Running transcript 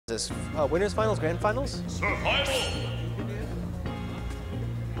this? Winners finals, grand finals? Survival!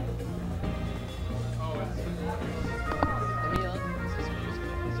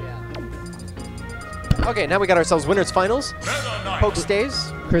 Okay, now we got ourselves winners finals. Poke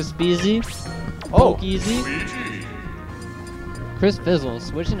stays. Chris Beezy. Oh. Poke Easy. Chris Fizzle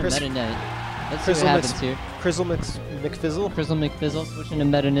switching to Meta Knight. Let's see what happens here. Crizzle McFizzle. Crizzle McFizzle switching to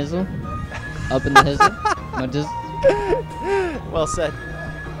Meta Nizzle. Up in the hizzle. No, just well said.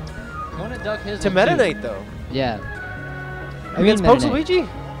 going to duck hizzle To Meta too. Knight though. Yeah. Against Meta Pokes Knight. Luigi?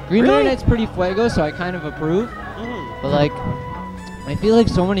 Green Really? Meta Knight's pretty fuego, so I kind of approve. Mm. But like, I feel like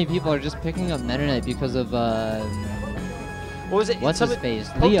so many people are just picking up Meta Knight because of What was it? what's his face?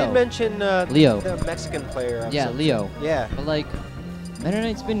 Poke Leo. did mention Leo. the Mexican player. Yeah, Leo. Yeah. But like, Meta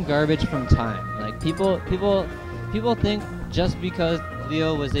Knight's been garbage from time. Like people think just because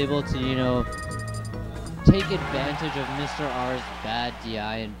Leo was able to, you know, take advantage of Mr. R's bad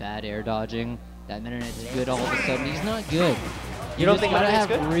DI and bad air dodging, that Meta Knight is good all of a sudden. He's not good. You don't just think gotta Meta have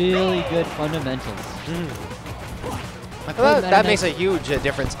Knight's good? really good fundamentals. I played Well, Meta that Knight- makes a huge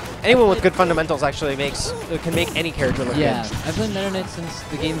difference. Anyone with good fundamentals actually can make any character look Yeah, good. I've played Meta Knight since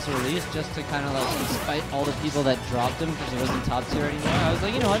the game's released, just to kind of like, despite all the people that dropped him because he wasn't top tier anymore, I was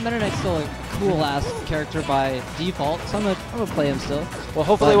like, you know what, Meta Knight's still a cool-ass character by default, so I'm gonna play him still. Well,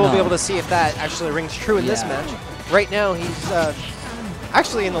 hopefully But we'll be no. able to see if that actually rings true in this Yeah. match. Right now, he's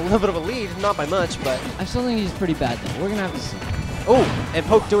actually in a little bit of a lead, not by much, but... I still think he's pretty bad though. We're gonna have to see. Oh, and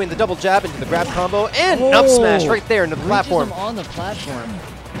Poke doing the double jab into the grab combo, and up smash right there into the Reaches platform. him on the platform.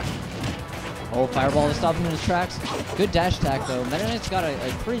 Oh, fireball to stop him in his tracks. Good dash attack though. Meta Knight's got a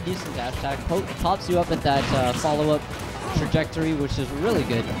pretty decent dash attack. Poke pops you up at that follow-up trajectory, which is really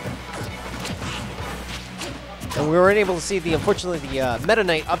good. And we weren't able to see unfortunately, the Meta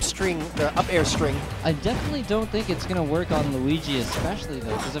Knight the up air string. I definitely don't think it's gonna work on Luigi, especially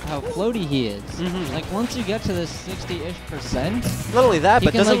though, because of how floaty he is. Like once you get to the 60-ish%, Not only that, he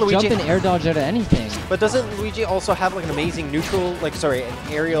but can doesn't like Luigi... jump and air dodge out of anything. But doesn't Luigi also have like an amazing neutral, an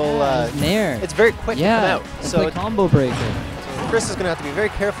aerial... Nair. It's very quick to Yeah, come out. it's So a combo breaker. Chris is going to have to be very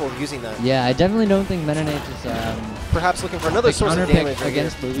careful using that. Yeah, I definitely don't think Meta Knight is Perhaps looking for another the source of counterpick damage right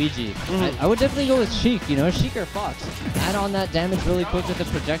against here. Luigi. I would definitely go with Sheik, you know, Sheik or Fox. Add on that damage really quick with the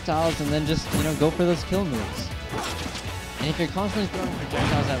projectiles and then just, you know, go for those kill moves. And if you're constantly throwing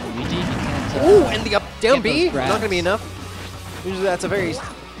projectiles at Luigi, he can't... Ooh, and the up down get B, those not going to be grabs. enough. Usually that's a very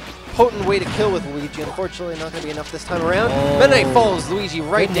potent way to kill with Luigi. Unfortunately, not going to be enough this time around. Oh. Meta Knight follows Luigi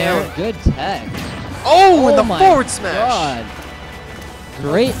right Good down. nair, good tech. Oh, and the my forward smash. God.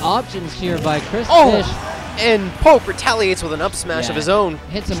 Great options here by Chris Oh, Fish. and Pope retaliates with an up smash of Yeah, his own.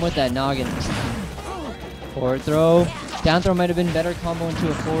 Hits him with that noggin. Forward throw. Down throw might have been better. Combo into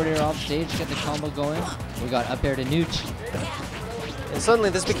a forward air off stage. Get the combo going. We got up air to Nooch. And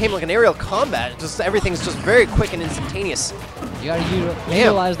suddenly this became like an aerial combat. Just everything's just very quick and instantaneous. You gotta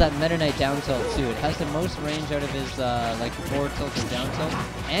utilize that Meta Knight down tilt too. It has the most range out of his like forward tilt and down tilt.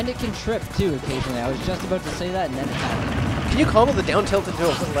 And it can trip too occasionally. I was just about to say that and then it happened. Can you combo the down tilt into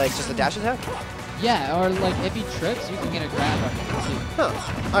like just a dash attack? Yeah, or like if he trips, you can get a grab on him too.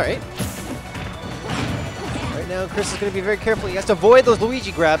 Huh. All right. Right now, Chris is going to be very careful. He has to avoid those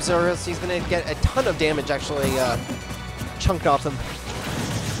Luigi grabs, or else he's going to get a ton of damage actually chunked off them.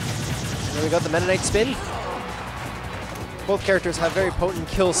 And then we got the Meta Knight spin. Both characters have very potent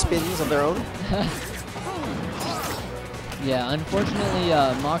kill spins of their own. Yeah, unfortunately,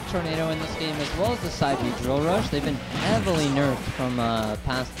 Mach Tornado in this game, as well as the side B Drill Rush, they've been heavily nerfed from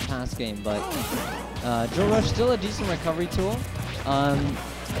past game, but Drill Rush still a decent recovery tool.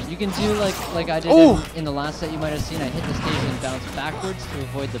 You can do like I did in the last set you might have seen. I hit the stage and bounce backwards to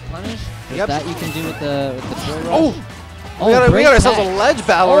avoid the punish. Yep. That you can do with the Drill Rush. Oh, we got great ourselves tech. a ledge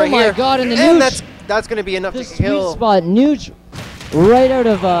battle Oh right my here. God, and the and nooch. that's going to be enough The to kill. sweet spot nooch right out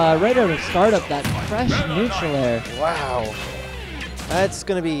of startup. That fresh neutral air. Wow. That's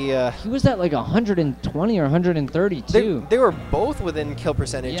going to be... He was at like 120 or 132. They were both within kill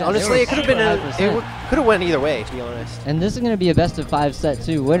percentage. Yeah, Honestly, they it were could have been super high could have went either way, to be honest. And this is going to be a best of 5 set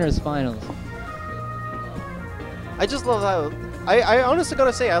too. Winners finals. I just love how... I honestly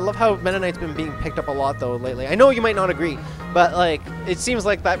gotta say, I love how Meta Knight's been being picked up a lot, though, lately. I know you might not agree, but, like, it seems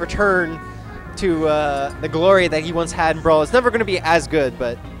like that return to the glory that he once had in Brawl is never going to be as good,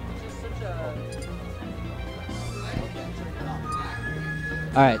 but...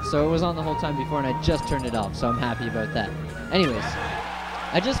 Alright, so it was on the whole time before and I just turned it off, so I'm happy about that. Anyways,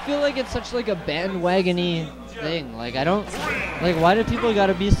 I just feel like it's such like a bandwagon-y thing. Like, I don't... Like, why do people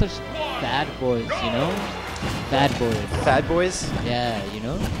gotta be such bad boys, you know? Bad boys. Bad boys? Yeah, you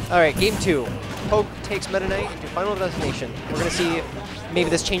know? Alright, game 2. Poke takes Meta Knight to Final Destination. We're going to see maybe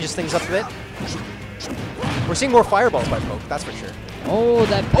this changes things up a bit. We're seeing more fireballs by Poke, that's for sure. Oh,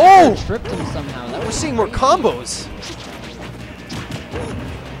 that backer tripped him somehow. That We're was seeing more crazy. combos.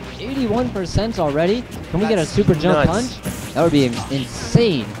 81% already. Can we get a super jump nuts. punch? That would be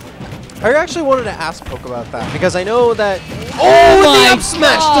insane. I actually wanted to ask Poke about that because I know that. Oh the my up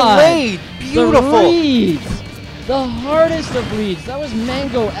smash God! delayed. Beautiful. The reads. The hardest of reads. That was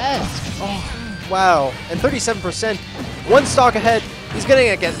Mango-esque. Oh. Wow. And 37%. One stock ahead. He's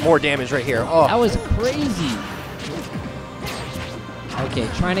gonna get more damage right here. Oh. That was crazy. Okay,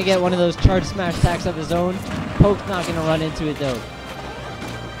 trying to get one of those charge smash attacks of his own. Poke's not gonna run into it though.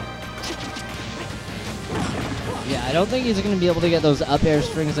 Yeah, I don't think he's going to be able to get those up air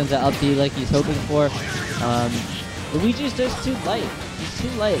strings into up B like he's hoping for. Luigi's just too light. He's too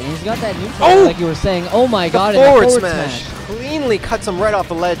light, and he's got that neutral like you were saying. Oh my God, and the forward smash. Cleanly cuts him right off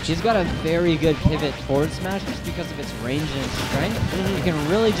the ledge. He's got a very good pivot forward smash just because of its range and its strength. You can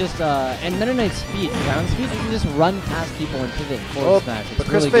really just, and Meta Knight's speed, ground speed, you can just run past people and pivot forward smash. It's but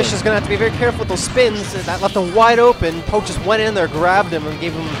Chris really Fish good. is going to have to be very careful with those spins. That left him wide open. Poke just went in there, grabbed him, and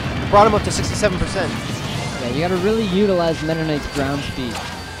brought him up to 67%. Yeah, you gotta really utilize Meta Knight's ground speed.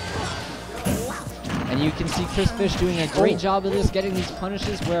 And you can see Chris Fish doing a great job of this, getting these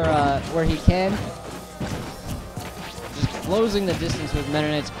punishes where he can. Just closing the distance with Meta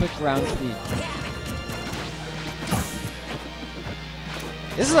Knight's quick ground speed.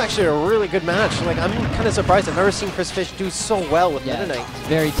 This is actually a really good match. Like, I'm kind of surprised. I've never seen Chris Fish do so well with Meta Knight. It's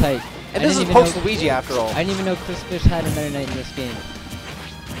very tight. And this is post-Luigi after all. I didn't even know Chris Fish had a Meta Knight in this game.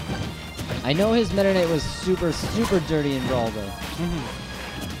 I know his Meta Knight was super, super dirty in Brawl though.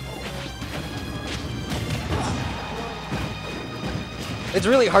 It's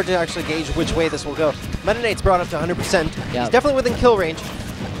really hard to actually gauge which way this will go. Meta Knight's brought up to 100%. He's definitely within kill range.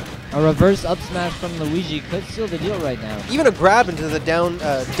 A reverse up smash from Luigi could seal the deal right now. Even a grab into the down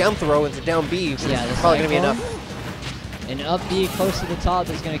throw into down B is probably going to be enough. An up B close to the top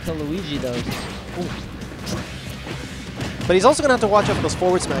is going to kill Luigi though. Ooh. But he's also going to have to watch out for those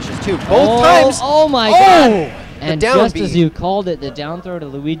forward smashes too. Both times. Oh my God. And down just B. as you called it, the down throw to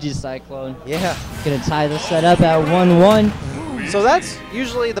Luigi's Cyclone. Yeah. Going to tie the set up at 1-1. So that's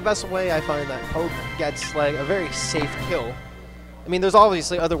usually the best way I find that Poke gets like a very safe kill. I mean, there's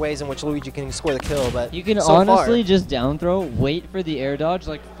obviously other ways in which Luigi can score the kill, but you can so honestly just down throw, wait for the air dodge,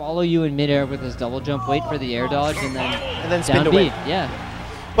 like follow you in midair with his double jump, wait for the air dodge, and then spin down to B. win. Yeah.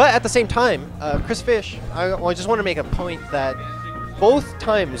 But at the same time, Chris Fish, I just want to make a point that both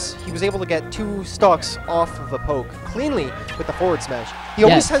times he was able to get 2 stocks off of a Poke cleanly with the forward smash. He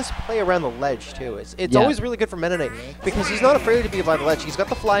always tends to play around the ledge too. It's always really good for Meta Knight because he's not afraid to be by the ledge. He's got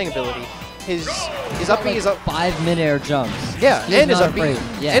the flying ability. His up B is up 5 midair jumps. Yeah, He and is his not up B. afraid.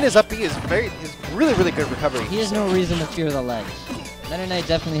 Yeah. And his up B is really, really good recovery. He has no reason to fear the ledge. Meta Knight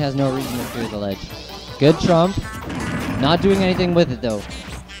definitely has no reason to fear the ledge. Good trump. Not doing anything with it though.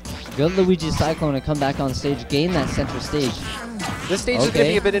 Good Luigi Cyclone to come back on stage, gain that center stage. This stage is going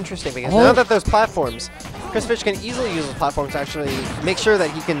to be a bit interesting because now that there's platforms, Chris Fish can easily use those platforms to actually make sure that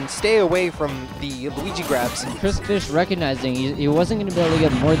he can stay away from the Luigi grabs. And Chris Fish recognizing he wasn't going to be able to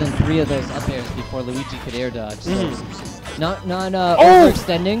get more than 3 of those up airs before Luigi could air dodge. So not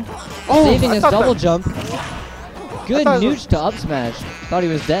overextending, saving his double jump. Good nooch to up smash. Thought he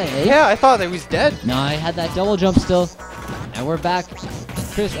was dead, eh? Yeah, I thought that he was dead. No, I had that double jump still. And we're back.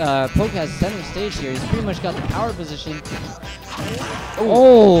 Poke has center stage here. He's pretty much got the power position.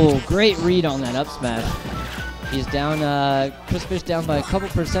 Oh, great read on that up smash. He's down, Chris Fish down by a couple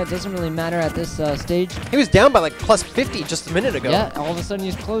percent. Doesn't really matter at this stage. He was down by like plus 50 just a minute ago. Yeah, all of a sudden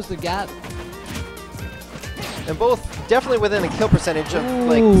he's closed the gap. And both definitely within a kill percentage of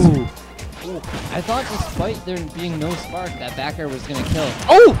like... I thought despite there being no spark, that backer was going to kill.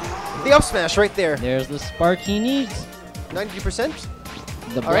 Oh! The up smash right there. There's the spark he needs. 90%.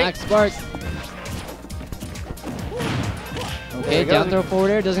 The black spark. Okay, down throw forward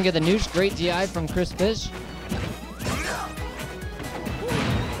air. Doesn't get the nooch. Great DI from Chris Fish.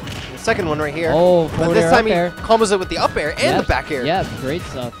 The second one right here. Oh, but this time he combos it with the up air and the back air. Yeah, great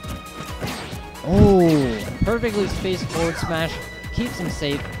stuff. Oh, perfectly spaced forward smash. Keeps him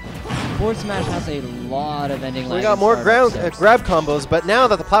safe. Forward smash has a lot of ending lag. We got more grab combos, but now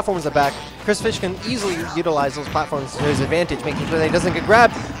that the platforms are back, Chris Fish can easily utilize those platforms to his advantage, making sure that he doesn't get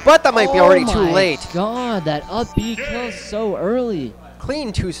grabbed, but that might be already too late. Oh my God, that up B kills so early.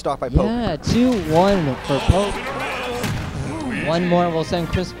 Clean 2 stock by Poke. Yeah, 2-1 for Poke. One more will send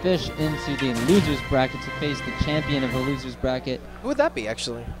Chris Fish into the loser's bracket to face the champion of the loser's bracket. Who would that be,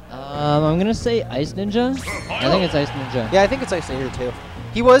 actually? I'm going to say Ice Ninja. I think it's Ice Ninja. Yeah, I think it's Ice Ninja, too.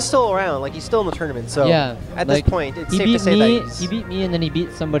 He was still around, like he's still in the tournament. So yeah, at like, this point, it's he safe to beat say me. that He beat me, and then he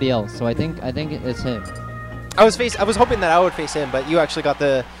beat somebody else. So I think it's him. I was hoping that I would face him, but you actually got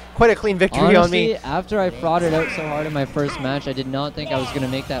quite a clean victory on me. Honestly, after I frauded out so hard in my first match, I did not think I was going to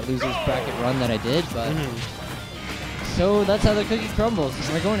make that loser's bracket run that I did, but so that's how the cookie crumbles.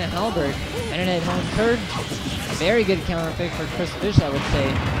 We're going to Halberg. Internet home turd. Very good counter pick for Chris Foish, I would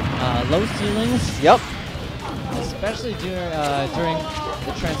say. Low ceilings. Yep. Especially during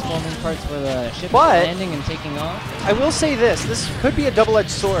the transforming parts where the ship is landing and taking off. I will say this could be a double-edged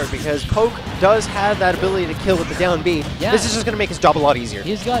sword because Poke does have that ability to kill with the down B. Yeah. This is just going to make his job a lot easier.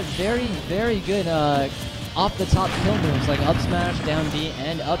 He's got very, very good off-the-top kill moves like up smash, down B,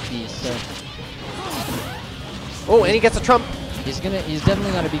 and up B. So oh, and he gets a trump. He's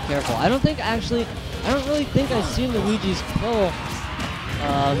definitely got to be careful. I don't really think I've seen Luigi's kill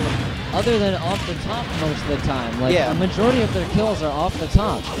other than off the top most of the time. Like, a majority of their kills are off the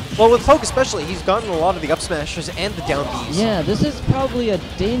top. Well, with Poke especially, he's gotten a lot of the up smashes and the down Bs. Yeah, this is probably a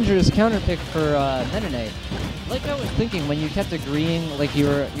dangerous counter pick for Meta Knight. Like I was thinking when you kept agreeing, like you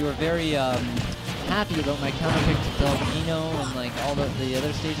were very happy about my counter pick to Delvino and like all the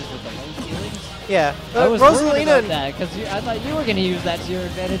other stages with the low ceilings. Yeah, I was worried about that because I thought you were going to use that to your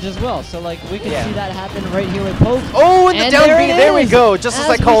advantage as well. So like we could see that happen right here with Poke. Oh, and the down B, there we go. Just as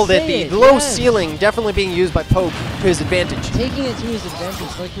I called it, the low yes. ceiling definitely being used by Poke to his advantage. Taking it to his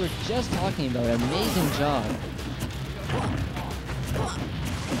advantage like we were just talking about. Amazing job.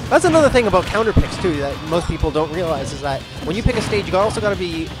 That's another thing about counter picks too that most people don't realize is that when you pick a stage, you also got to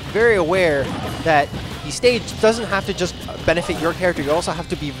be very aware that the stage doesn't have to just benefit your character. You also have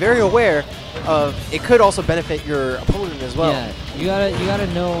to be very aware of it could also benefit your opponent as well. Yeah, you gotta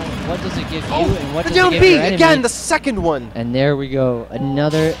know what does it give you and what does it down give B your enemy. again, the second one. And there we go,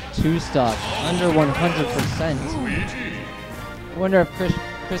 another 2-stock under 100%. I wonder if Chris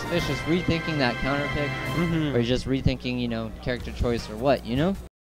Foish is rethinking that counter pick, or he's just rethinking, character choice or what,